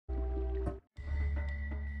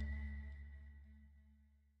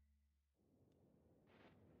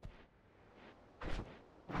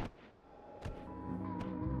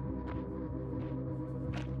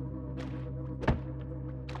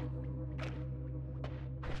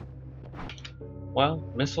Well,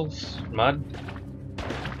 missiles, mud.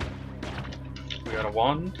 We got a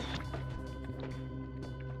wand.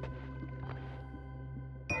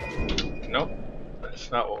 Nope,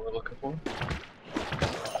 that's not what we're looking for.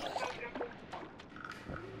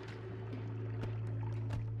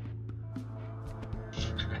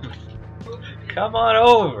 Come on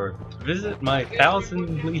over! Visit my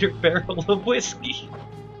 1,000-liter barrel of whiskey!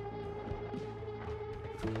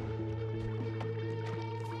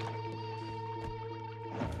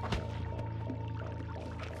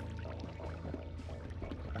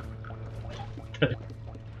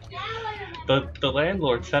 The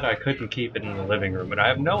landlord said I couldn't keep it in the living room, and I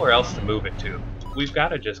have nowhere else to move it to. We've got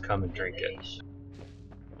to just come and drink it.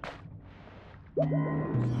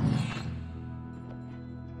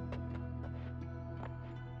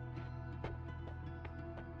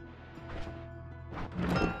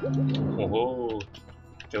 Whoa.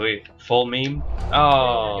 Do we full meme?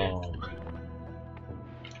 Oh.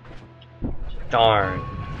 Darn.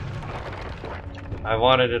 I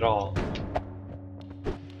wanted it all.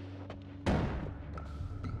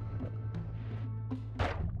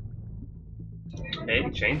 Hey,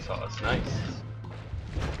 chainsaw is nice.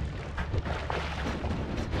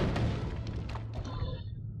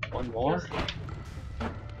 One more?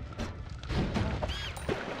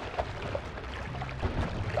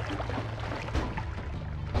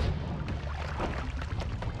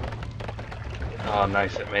 Oh,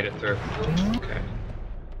 nice, it made it through. Okay.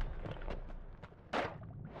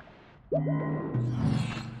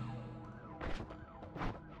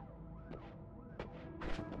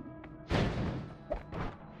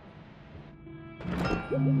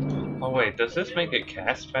 Oh wait, does this make it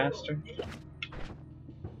cast faster?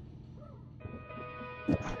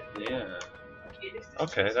 Yeah.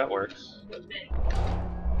 Okay, that works.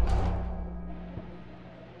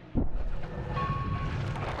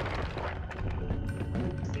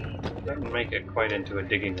 Doesn't make it quite into a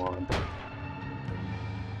digging wand.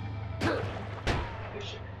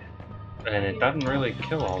 And it doesn't really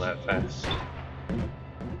kill all that fast.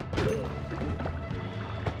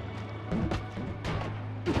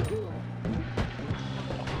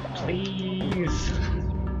 Please!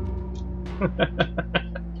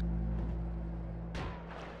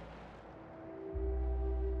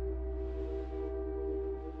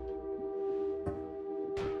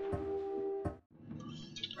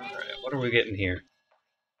 Alright, what are we getting here?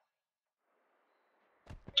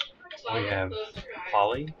 We have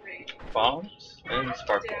poly, bombs, and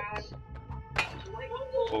sparkles.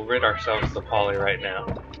 We'll rid ourselves of the poly right now.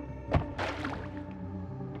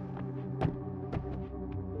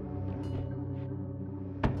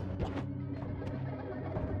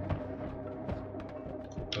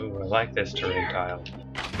 Ooh, I like this terrain tile.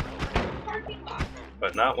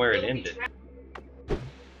 But not where it ended.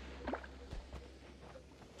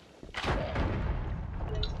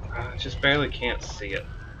 I just barely can't see it.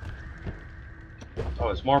 Oh,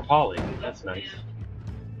 it's more poly. That's nice.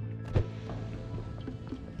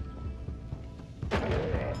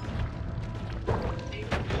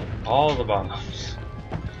 All the bombs.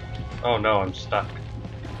 Oh no, I'm stuck.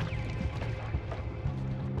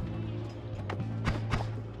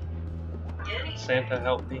 Santa,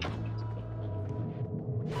 help me.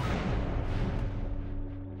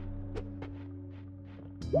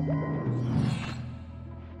 I'm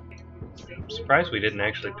surprised we didn't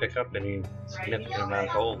actually pick up any significant amount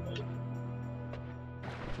of gold.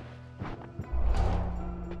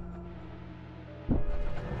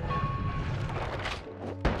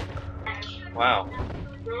 Wow.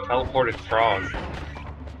 Teleported frog.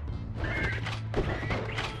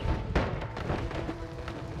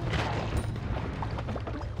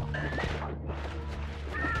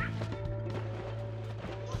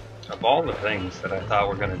 Of all the things that I thought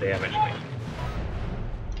were going to damage me,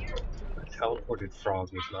 a teleported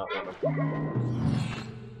frog was not one of them.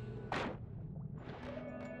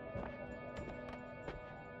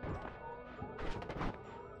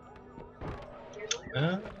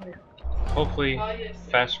 Hopefully,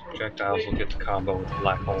 fast projectiles will get to combo with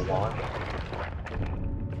Black Hole Wand.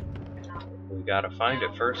 We gotta find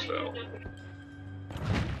it first, though.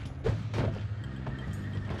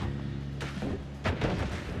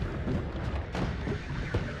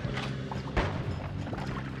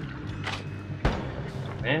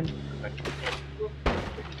 Man, I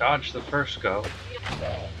dodged the first go.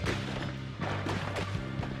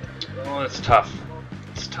 Oh, it's tough.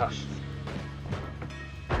 It's tough.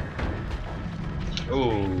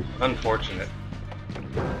 Ooh, unfortunate.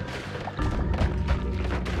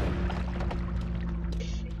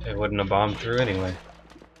 It wouldn't have bombed through anyway.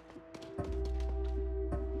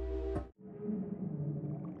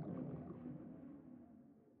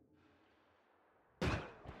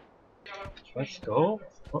 Let's go.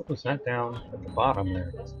 What was that down at the bottom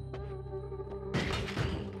there?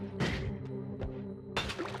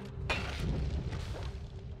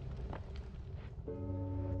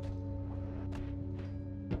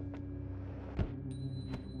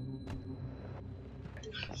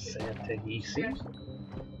 Santa Easy.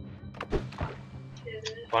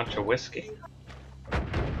 Bunch of whiskey.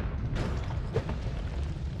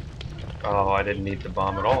 Oh, I didn't need the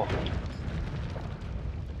bomb at all.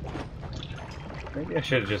 Maybe I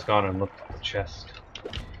should have just gone and looked at the chest.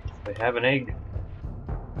 They have an egg.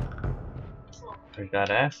 We got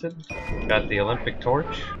acid. We got the Olympic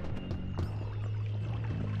torch.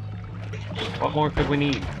 What more could we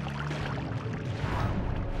need?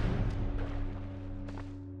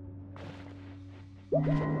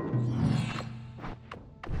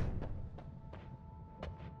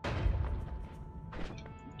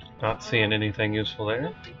 Not seeing anything useful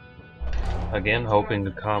there. Again, hoping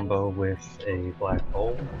to combo with a black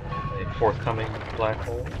hole, a forthcoming black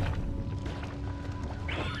hole.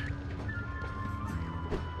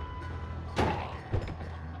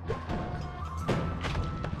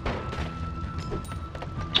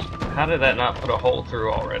 How did that not put a hole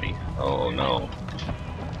through already? Oh no.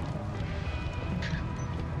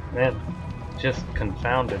 Man, just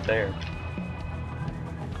confounded there.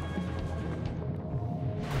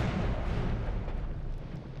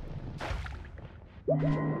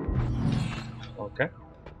 Okay.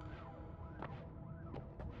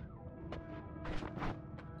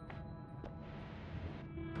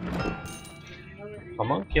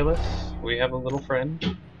 Homunculus, we have a little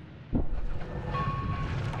friend.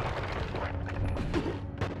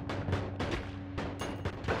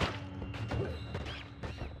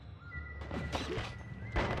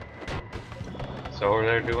 So over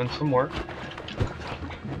there doing some work.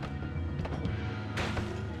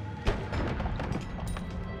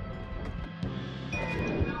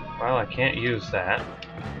 Well, I can't use that.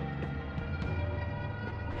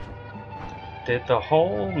 Did the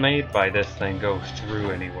hole made by this thing go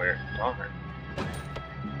through anywhere? Darn.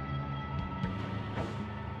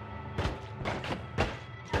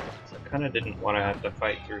 So I kinda didn't want to have to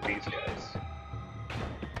fight through these guys.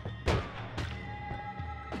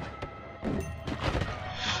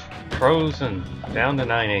 Frozen, down to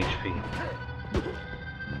 9 HP.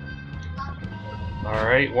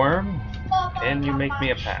 Alright, worm. Can you make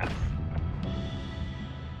me a path?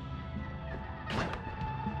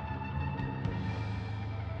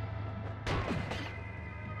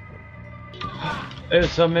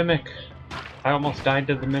 It's a mimic. I almost died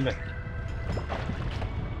to the mimic.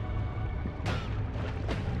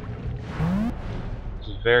 This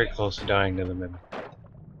is very close to dying to the mimic.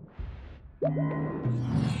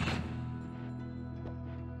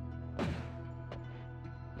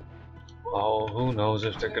 Oh, who knows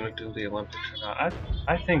if they're gonna do the Olympics or not.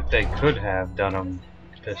 I think they could have done them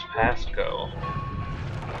this past go.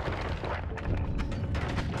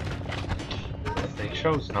 But they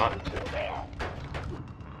chose not to.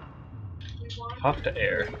 Puff to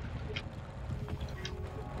air.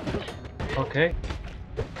 Okay.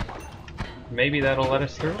 Maybe that'll let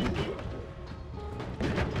us through.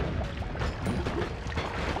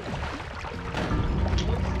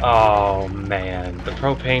 Oh man, the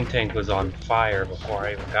propane tank was on fire before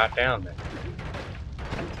I even got down there.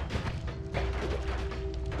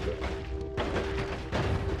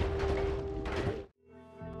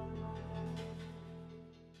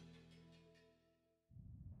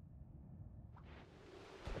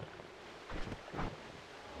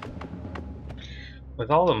 With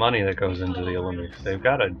all the money that goes into the Olympics, they've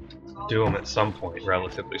got to do them at some point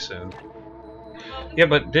relatively soon. Yeah,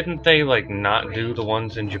 but didn't they, like, not do the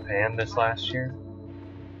ones in Japan this last year?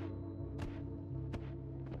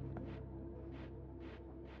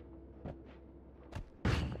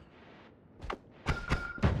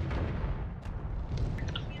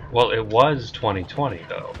 Well, it was 2020,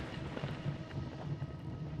 though.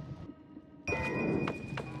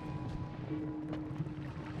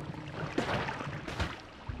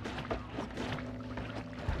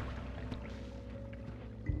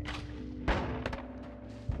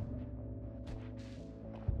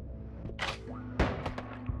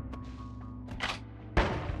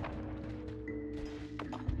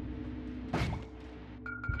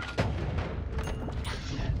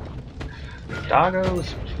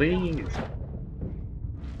 Doggos, please.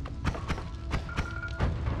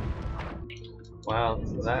 Wow,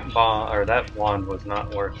 that bomb or that wand was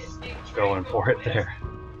not worth going for it there.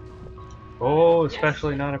 Oh,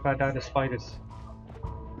 especially not if I die to spiders.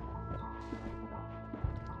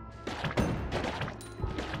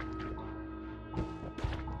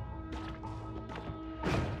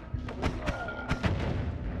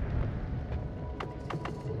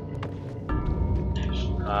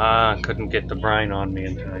 Ah, couldn't get the brine on me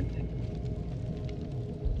in time.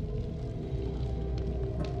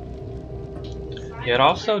 Yeah, it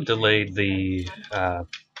also delayed the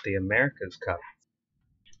America's Cup,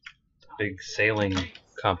 the big sailing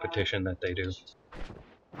competition that they do.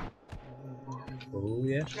 Oh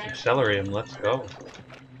yes, accelerate him, let's go.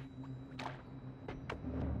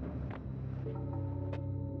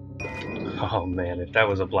 Oh man, if that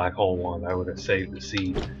was a black hole one, I would have saved the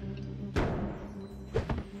seed.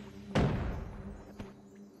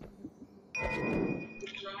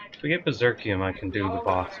 If we get Berserkium, I can do the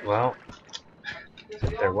boss. Well,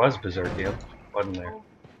 there was Berserkium, wasn't there?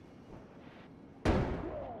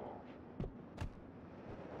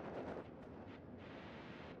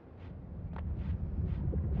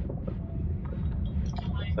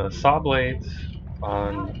 So Saw Blades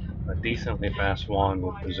on a decently fast wand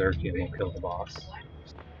with Berserkium will kill the boss.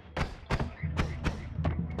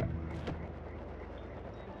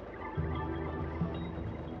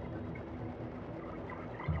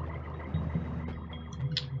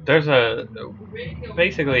 There's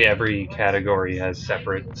basically every category has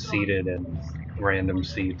separate seeded and random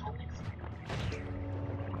seed.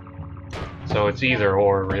 So it's either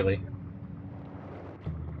or, really.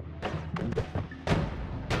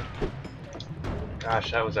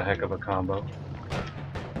 Gosh, that was a heck of a combo.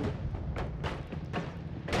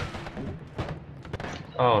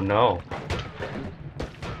 Oh no.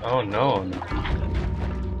 Oh no.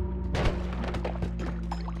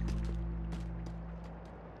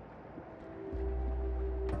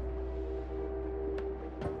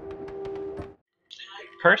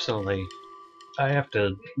 Personally, I have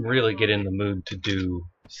to really get in the mood to do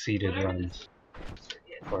seeded runs.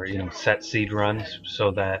 Or, you know, set seed runs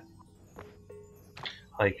so that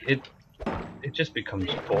like it just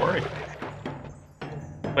becomes boring.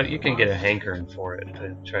 But you can get a hankering for it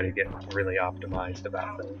to try to get really optimized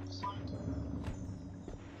about things.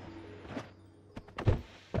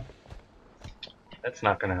 That's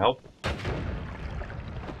not gonna help.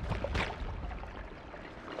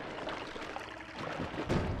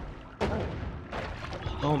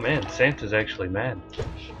 Oh man, Santa's actually mad.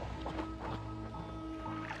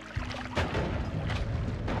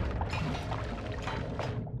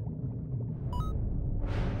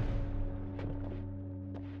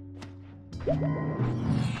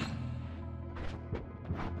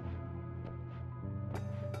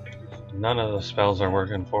 None of the spells are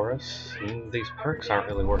working for us, and these perks aren't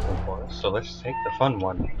really working for us, so let's take the fun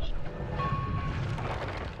one.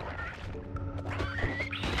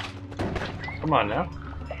 Come on now.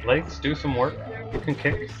 Legs, do some work. You can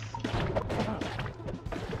kick.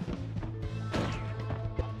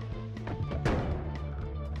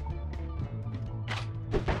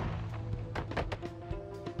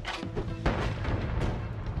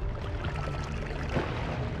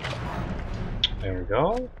 There we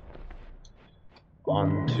go.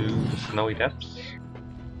 On to the snowy depths.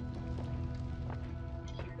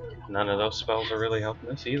 None of those spells are really helping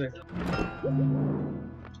us either.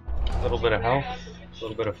 A little bit of health, a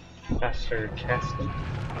little bit of faster casting.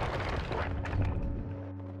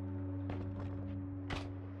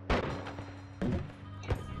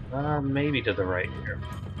 Maybe to the right here.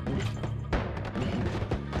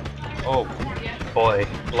 Oh boy,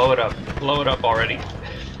 blow it up already.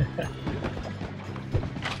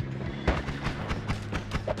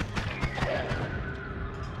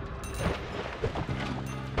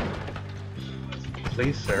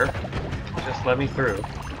 Please, sir, just let me through.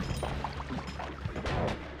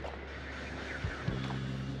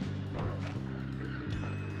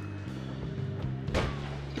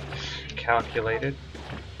 Calculated.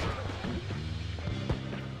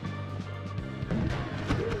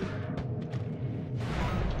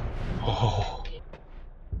 Oh.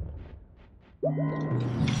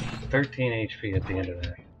 13 HP at the end of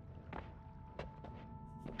that.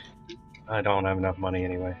 I don't have enough money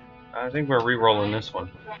anyway. I think we're re-rolling this one.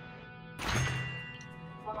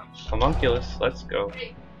 Homunculus, let's go.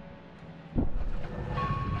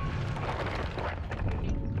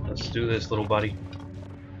 Let's do this, little buddy.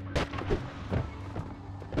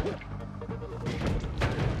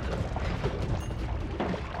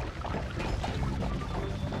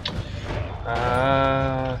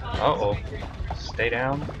 Uh-oh. Stay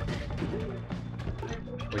down.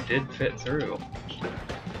 We did fit through.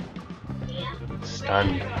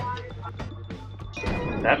 Stunned.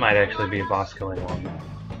 That might actually be a boss killing one.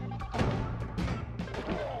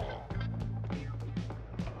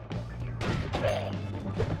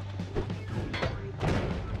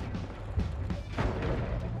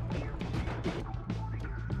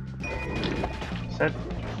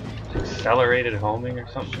 accelerated homing or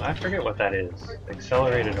something. I forget what that is.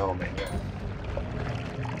 Accelerated homing.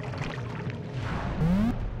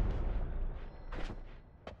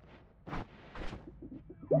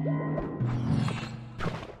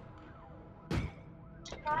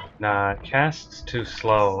 Nah, it casts too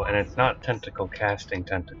slow, and it's not tentacle casting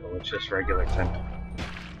tentacle, it's just regular tentacle.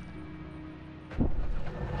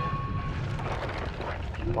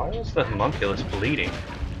 Why was the homunculus bleeding?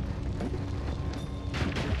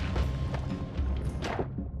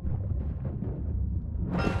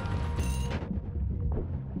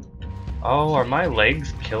 Oh, are my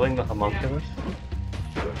legs killing the homunculus?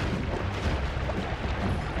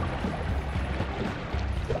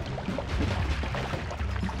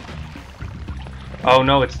 Oh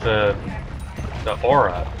no, it's the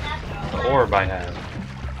aura. The orb I have.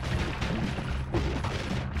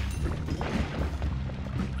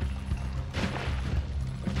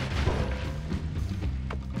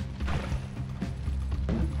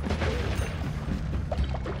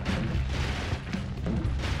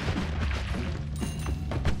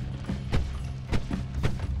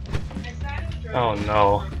 Oh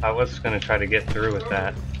no, I was gonna try to get through with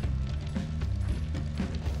that.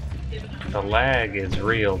 The lag is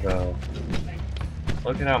real though.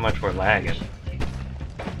 Look at how much we're lagging.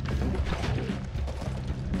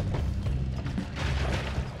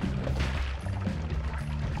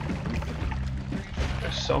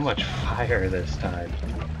 There's so much fire this time.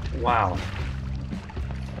 Wow.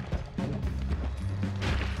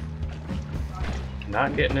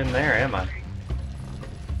 Not getting in there, am I?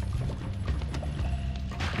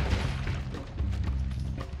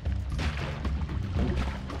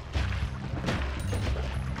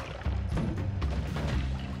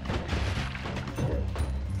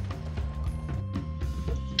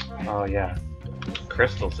 Oh yeah,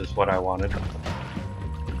 crystals is what I wanted.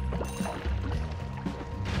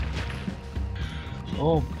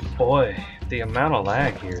 Oh boy, the amount of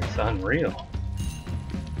lag here is unreal.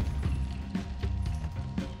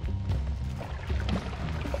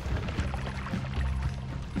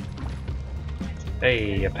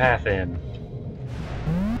 Hey, a path in.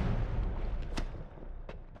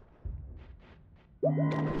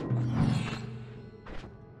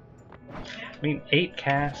 I mean, 8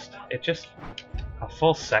 cast, it just a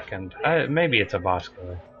full second. Maybe it's a boss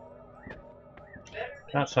killer.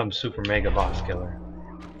 Not some super mega boss killer.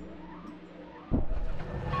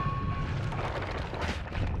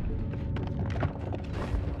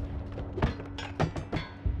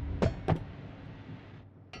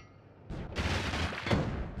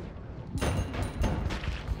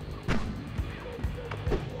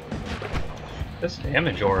 This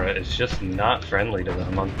damage aura is just not friendly to the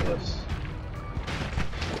homunculus.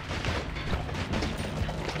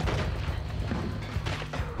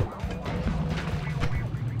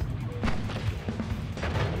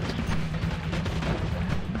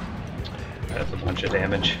 That's a bunch of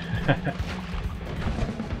damage.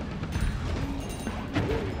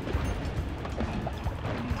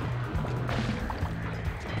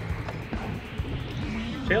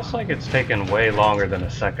 Feels like it's taken way longer than a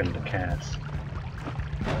second to cast.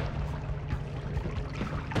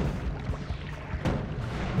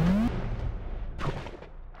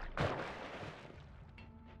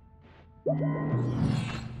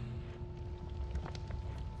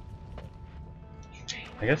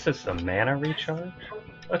 I guess it's the mana recharge?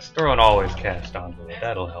 Let's throw an always cast onto it,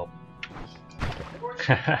 that'll help.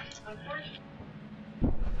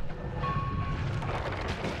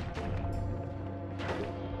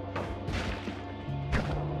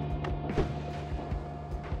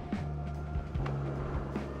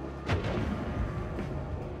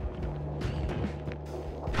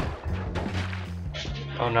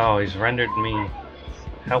 Oh no, he's rendered me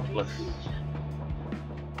helpless.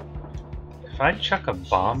 If I chuck a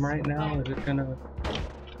bomb right now, is it gonna...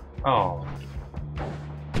 Oh.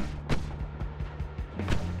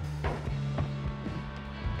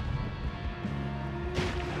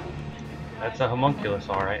 That's a homunculus,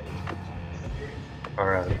 alright.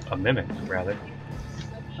 Or a mimic, rather.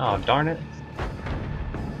 Oh, darn it.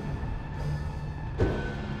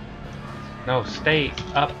 No, stay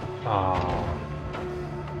up. Oh.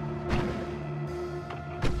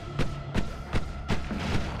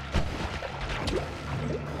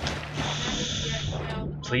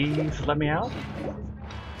 Please let me out.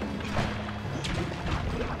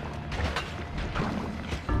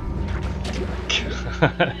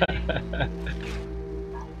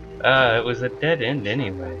 It was a dead end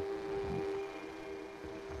anyway.